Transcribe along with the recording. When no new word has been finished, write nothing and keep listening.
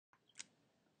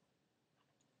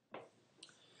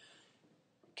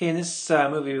Okay, in this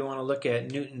movie we want to look at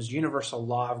Newton's universal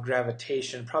law of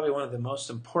gravitation, probably one of the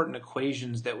most important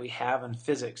equations that we have in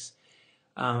physics.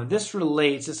 This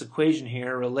equation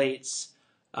here relates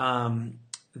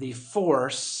the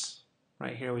force,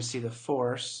 right here we see the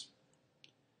force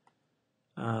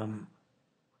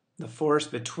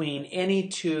between any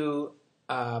two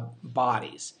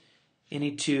bodies,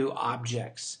 any two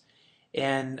objects.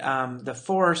 And the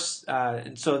force,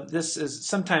 and so this is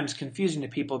sometimes confusing to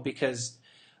people because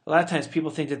a lot of times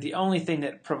people think that the only thing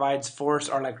that provides force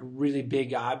are like really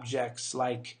big objects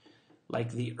like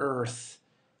the Earth,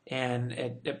 and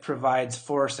it provides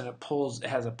force and it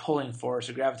has a pulling force,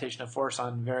 a gravitational force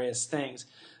on various things.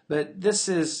 But this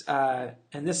is, and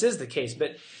this is the case,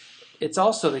 but it's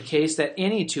also the case that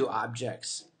any two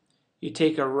objects, you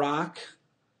take a rock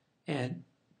and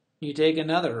you take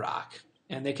another rock,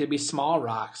 and they could be small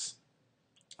rocks,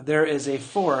 there is a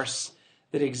force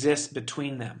that exists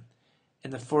between them.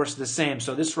 And the force is the same.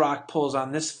 So this rock pulls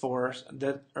on this force,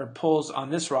 or pulls on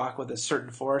this rock with a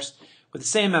certain force, with the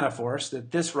same amount of force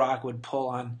that this rock would pull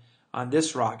on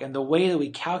this rock. And the way that we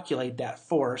calculate that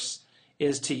force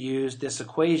is to use this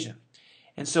equation.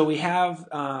 And so we have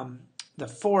the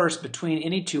force between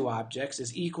any two objects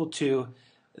is equal to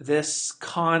this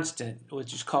constant,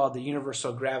 which is called the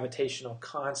universal gravitational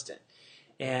constant.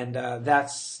 And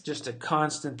that's just a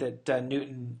constant that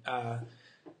Newton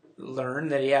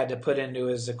learned that he had to put into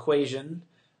his equation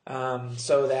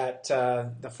so that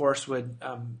the force would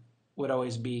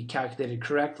always be calculated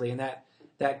correctly. And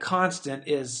that constant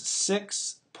is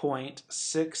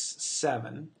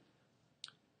 6.67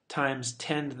 times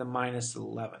 10 to the minus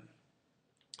 11.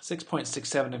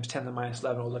 6.67 times 10 to the minus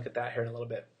 11. We'll look at that here in a little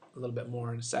bit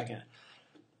more in a second.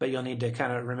 But you'll need to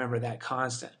kind of remember that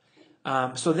constant.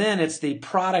 So then it's the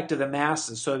product of the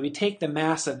masses. So if you take the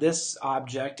mass of this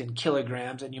object in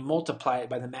kilograms and you multiply it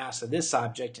by the mass of this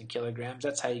object in kilograms,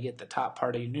 that's how you get the top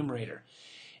part of your numerator.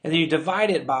 And then you divide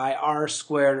it by r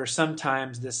squared, or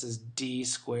sometimes this is d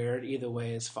squared. Either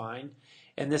way is fine.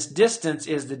 And this distance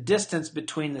is the distance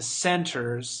between the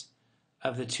centers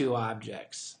of the two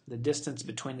objects. The distance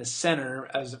between the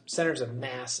centers of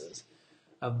masses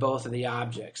of both of the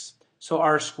objects. So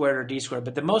r squared or d squared.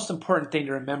 But the most important thing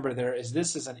to remember there is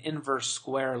this is an inverse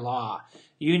square law.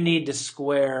 You need to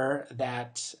square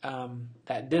that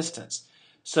distance.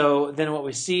 So then what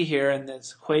we see here in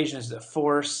this equation is that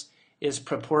force is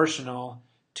proportional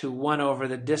to 1 over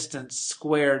the distance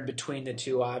squared between the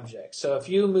two objects. So if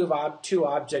you move two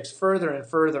objects further and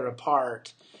further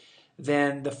apart,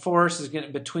 then the force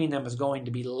between them is going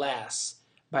to be less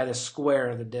by the square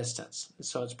of the distance.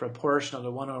 So it's proportional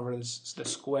to 1 over the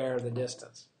square of the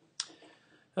distance.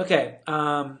 Okay,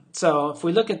 so if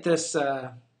we look at this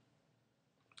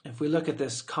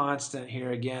constant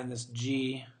here again, this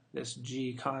g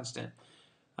constant,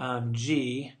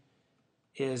 g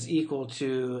is equal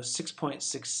to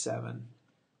 6.67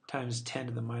 times 10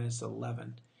 to the minus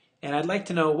 11. And I'd like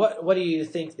to know what do you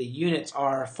think the units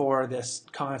are for this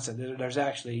constant? There's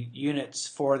actually units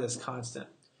for this constant.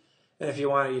 And if you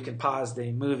want to, you can pause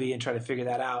the movie and try to figure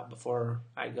that out before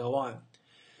I go on.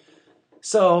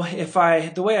 So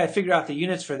the way I figure out the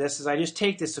units for this is I just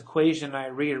take this equation and I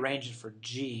rearrange it for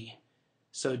g.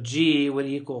 So g would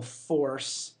equal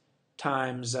force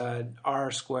times r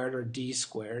squared or d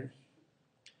squared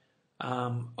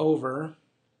over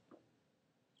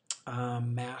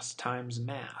mass times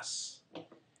mass.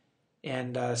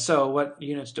 And so what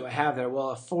units do I have there?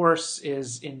 Well, a force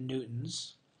is in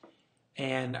newtons.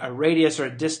 And a radius or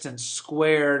a distance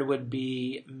squared would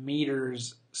be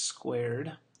meters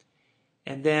squared.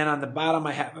 And then on the bottom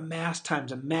I have a mass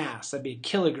times a mass. That'd be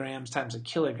kilograms times a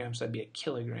kilogram. So that'd be a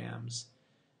kilograms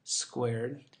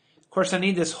squared. Of course, I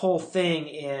need this whole thing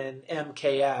in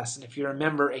MKS. And if you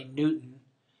remember a Newton,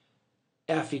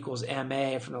 F equals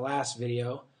MA from the last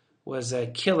video, was a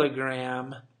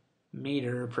kilogram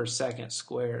meter per second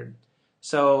squared.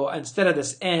 So instead of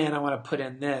this N, I want to put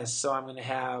in this. So I'm going to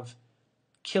have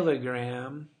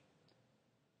kilogram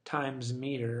times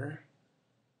meter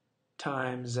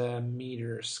times a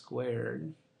meter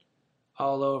squared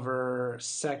all over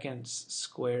seconds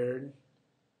squared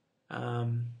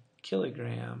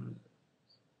kilogram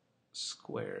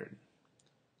squared.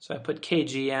 So I put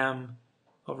kgm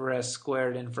over s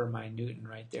squared in for my Newton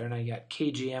right there, and I got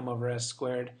kgm over s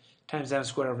squared times m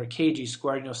squared over kg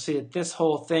squared. And you'll see that this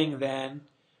whole thing then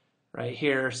right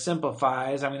here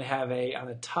simplifies. I'm going to have on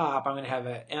the top, I'm going to have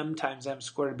a m times m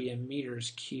squared to be a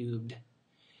meters cubed.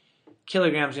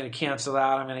 Kilograms going to cancel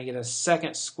out. I'm going to get a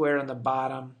second squared on the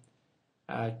bottom,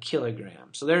 kilogram.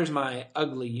 So there's my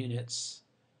ugly units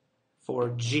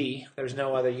for g. There's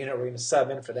no other unit we're going to sub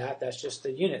in for that. That's just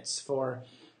the units for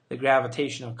the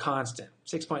gravitational constant.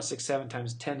 6.67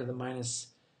 times 10 to the minus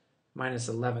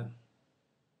 11.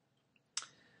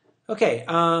 Okay,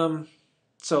 so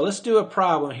let's do a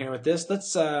problem here with this.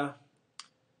 Let's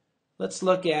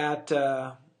look at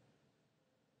okay.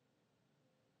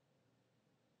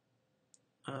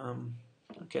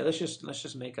 Let's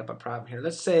just make up a problem here.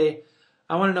 Let's say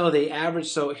I want to know the average.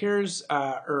 So here's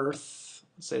Earth.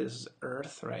 Let's say this is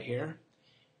Earth right here,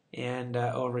 and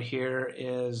over here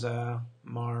is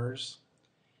Mars.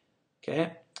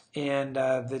 Okay, and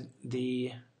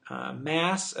the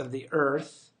mass of the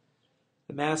Earth.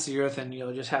 The mass of the Earth, and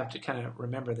you'll just have to kind of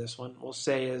remember this one, we'll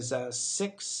say is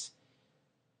 6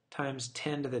 times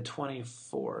 10 to the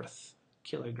 24th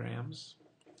kilograms.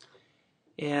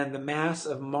 And the mass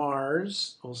of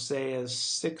Mars, we'll say is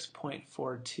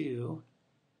 6.42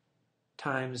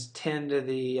 times 10 to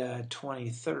the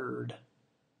 23rd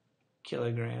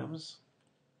kilograms.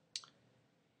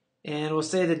 And we'll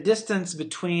say the distance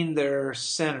between their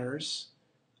centers,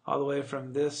 all the way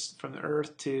from the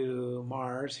Earth to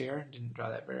Mars here, didn't draw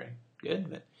that very good,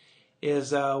 but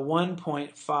is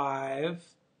 1.5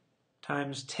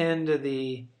 times 10 to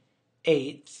the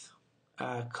 8th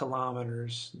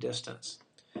kilometers distance.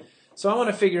 So I want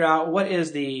to figure out what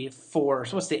is the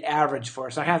force, what's the average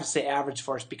force. I have to say average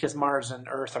force because Mars and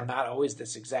Earth are not always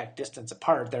this exact distance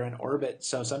apart. They're in orbit,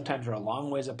 so sometimes they're a long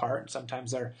ways apart, and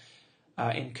sometimes they're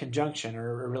in conjunction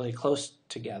or really close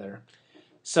together.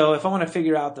 So if I want to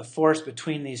figure out the force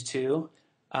between these two,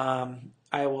 I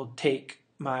will take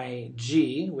my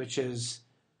G, which is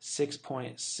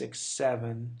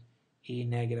 6.67 e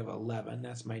negative 11.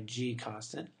 That's my G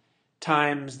constant.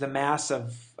 Times the mass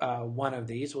of one of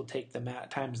these. We'll take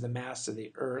times the mass of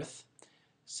the Earth.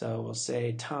 So we'll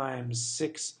say times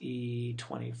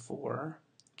 6e24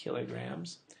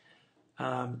 kilograms.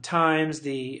 Times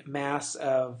the mass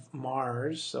of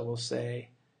Mars. So we'll say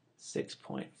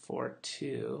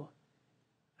 6.42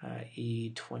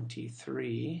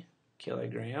 E23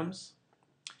 kilograms.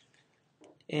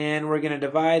 And we're going to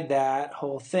divide that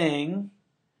whole thing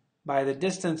by the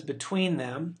distance between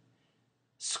them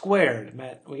squared.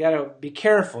 We got to be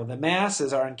careful. The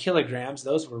masses are in kilograms.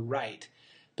 Those were right.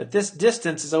 But this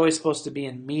distance is always supposed to be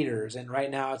in meters, and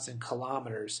right now it's in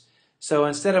kilometers. So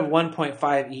instead of 1.5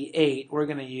 E8, we're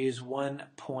going to use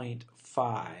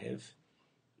 1.5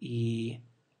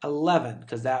 E11,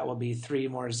 because that will be 3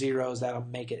 more zeros. That'll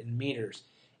make it in meters.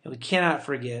 And we cannot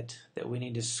forget that we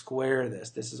need to square this.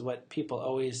 This is what people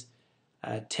always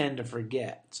tend to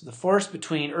forget. So the force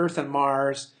between Earth and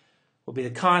Mars will be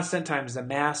the constant times the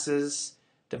masses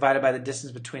divided by the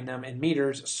distance between them in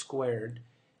meters squared.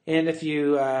 And if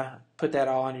you put that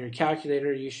all on your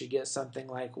calculator, you should get something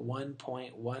like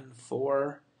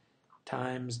 1.14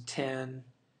 times 10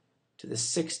 to the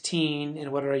 16.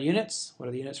 And what are our units? What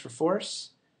are the units for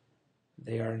force?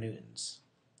 They are newtons.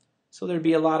 So there'd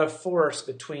be a lot of force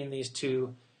between these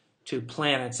two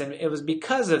planets. And it was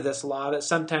because of this law that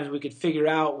sometimes we could figure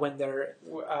out when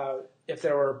if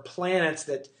there were planets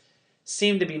that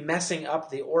seemed to be messing up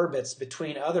the orbits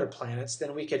between other planets,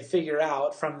 then we could figure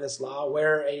out from this law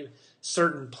where a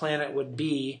certain planet would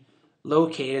be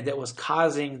located that was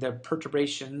causing the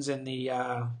perturbations in the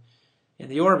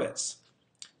orbits.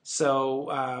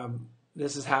 So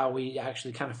this is how we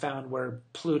actually kind of found where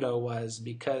Pluto was,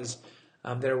 because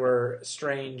there were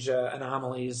strange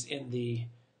anomalies in the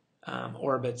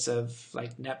orbits of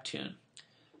like Neptune.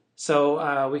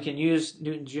 So we can use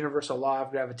Newton's universal law of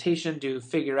gravitation to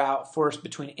figure out force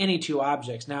between any two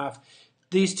objects. Now, if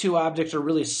these two objects are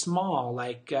really small,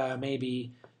 like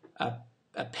maybe a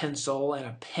pencil and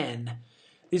a pen,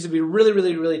 these would be really,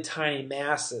 really, really tiny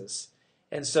masses.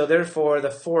 And so therefore the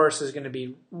force is going to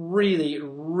be really,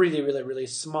 really, really, really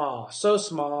small. So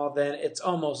small that it's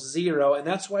almost zero, and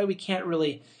that's why we can't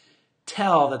really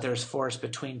tell that there's force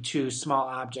between two small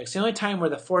objects. The only time where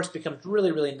the force becomes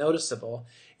really, really noticeable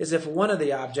is if one of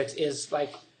the objects is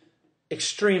like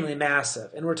extremely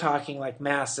massive, and we're talking like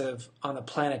massive on the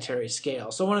planetary scale.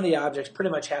 So one of the objects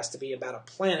pretty much has to be about a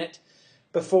planet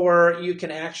before you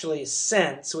can actually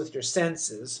sense with your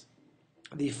senses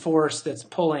the force that's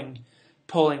pulling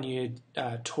you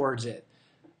towards it.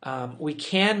 We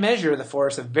can measure the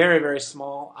force of very, very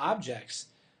small objects,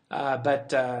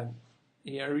 but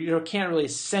you can't really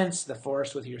sense the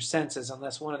force with your senses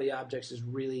unless one of the objects is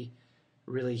really,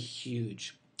 really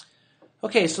huge.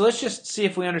 Okay, so let's just see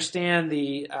if we understand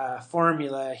the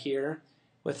formula here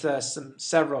with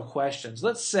several questions.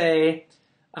 Let's say,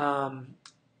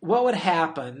 what would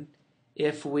happen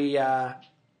if we, what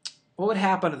would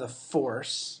happen to the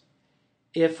force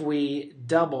if we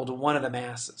doubled one of the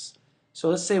masses? So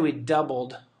let's say we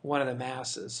doubled one of the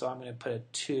masses, so I'm going to put a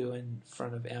 2 in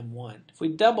front of M1. If we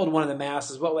doubled one of the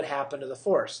masses, what would happen to the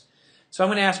force? So I'm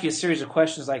going to ask you a series of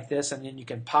questions like this, and then you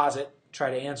can pause it, try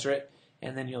to answer it,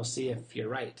 and then you'll see if you're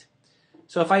right.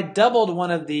 So if I doubled one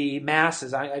of the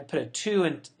masses, I'd put a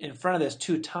 2 in front of this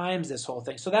 2 times this whole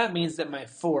thing. So that means that my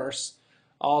force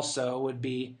also would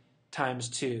be times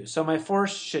 2. So my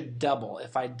force should double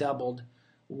if I doubled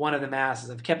one of the masses.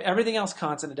 I've kept everything else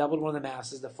constant and doubled one of the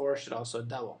masses, the force should also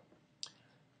double.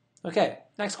 Okay,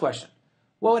 next question.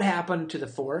 What would happen to the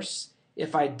force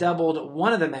if I doubled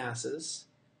one of the masses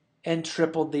and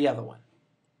tripled the other one?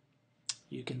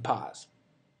 You can pause.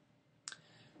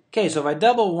 Okay, so if I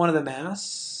double one of the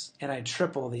mass and I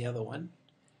triple the other one,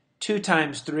 2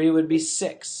 times 3 would be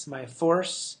 6. My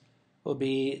force will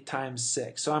be times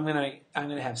 6. So I'm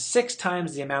gonna have 6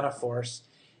 times the amount of force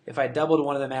if I doubled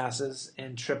one of the masses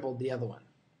and tripled the other one.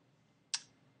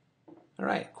 All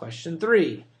right, question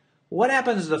 3. What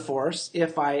happens to the force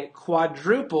if I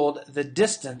quadrupled the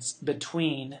distance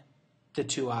between the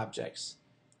two objects?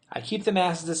 I keep the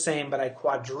masses the same, but I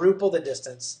quadruple the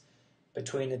distance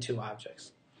between the two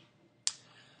objects.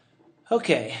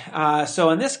 Okay, so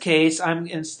in this case,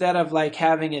 instead of like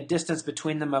having a distance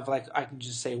between them of like, I can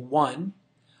just say 1,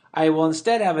 I will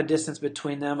instead have a distance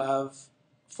between them of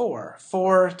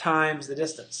 4 times the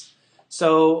distance.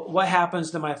 So what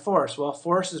happens to my force? Well,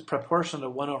 force is proportional to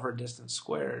 1 over distance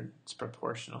squared. It's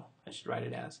proportional. I should write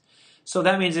it as. So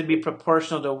that means it'd be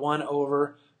proportional to 1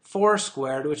 over 4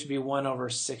 squared, which would be 1 over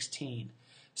 16.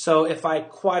 So if I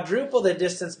quadruple the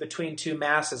distance between two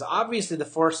masses, obviously the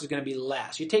force is going to be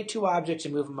less. You take two objects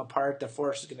and move them apart, the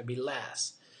force is going to be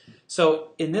less. So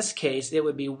in this case, it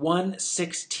would be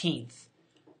 1/16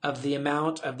 of the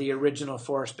amount of the original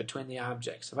force between the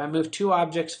objects. If I move two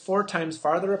objects 4 times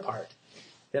farther apart,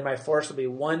 then my force will be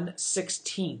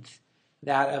 1/16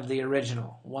 that of the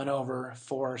original. 1 over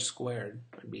 4 squared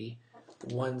would be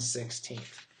 1/16.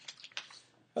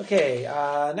 Okay,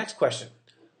 next question.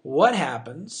 What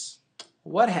happens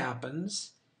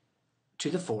to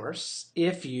the force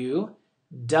if you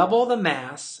double the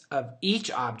mass of each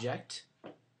object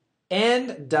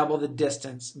and double the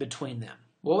distance between them?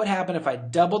 What would happen if I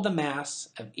doubled the mass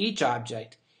of each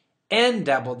object and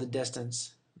doubled the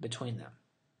distance between them?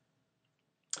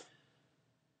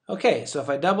 Okay, so if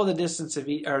I double the distance of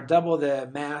each, or double the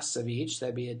mass of each,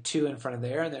 that'd be a 2 in front of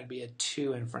there, and that'd be a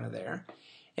 2 in front of there.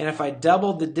 And if I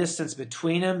doubled the distance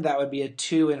between them, that would be a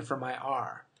 2 in for my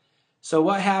r. So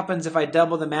what happens if I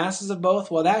double the masses of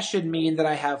both? Well, that should mean that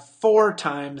I have 4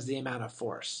 times the amount of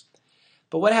force.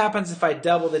 But what happens if I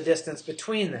double the distance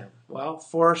between them? Well,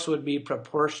 force would be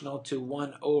proportional to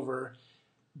 1 over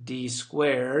d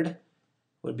squared,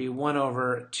 would be 1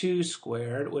 over 2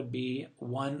 squared, would be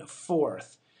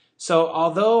 1/4. So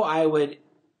although I would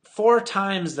 4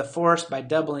 times the force by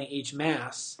doubling each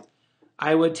mass,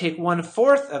 I would take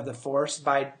 1/4 of the force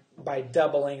by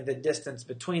doubling the distance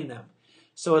between them.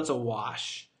 So it's a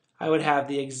wash. I would have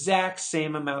the exact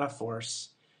same amount of force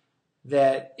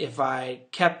that if I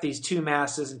kept these two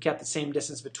masses and kept the same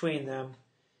distance between them.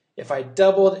 If I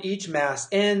doubled each mass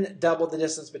and doubled the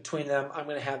distance between them, I'm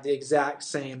going to have the exact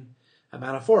same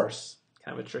amount of force.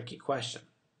 Kind of a tricky question.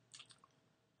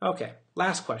 Okay,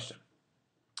 last question.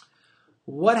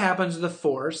 What happens to the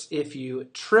force if you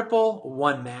triple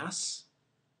one mass?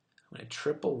 I'm going to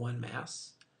triple one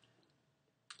mass.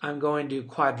 I'm going to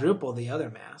quadruple the other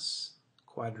mass.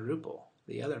 Quadruple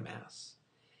the other mass.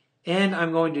 And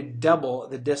I'm going to double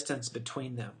the distance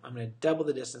between them. I'm going to double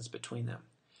the distance between them.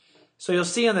 So you'll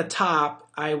see on the top,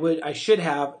 I should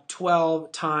have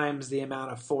 12 times the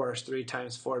amount of force. 3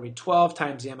 times 4 would be 12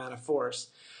 times the amount of force.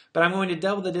 But I'm going to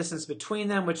double the distance between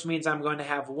them, which means I'm going to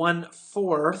have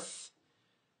 1/4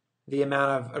 the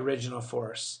amount of original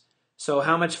force. So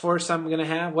how much force I'm going to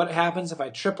have? What happens if I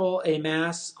triple a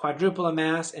mass, quadruple a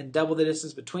mass, and double the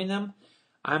distance between them?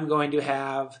 I'm going to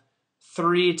have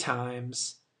 3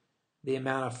 times the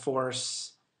amount of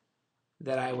force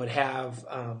that I would have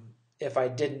if I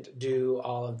didn't do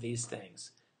all of these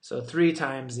things. So 3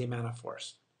 times the amount of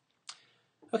force.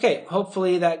 Okay,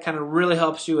 hopefully that kind of really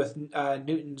helps you with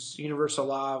Newton's universal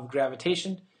law of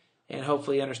gravitation, and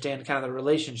hopefully you understand kind of the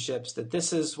relationships that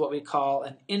this is what we call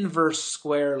an inverse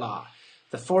square law.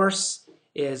 The force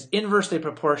is inversely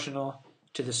proportional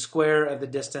to the square of the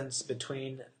distance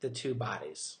between the two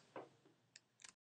bodies.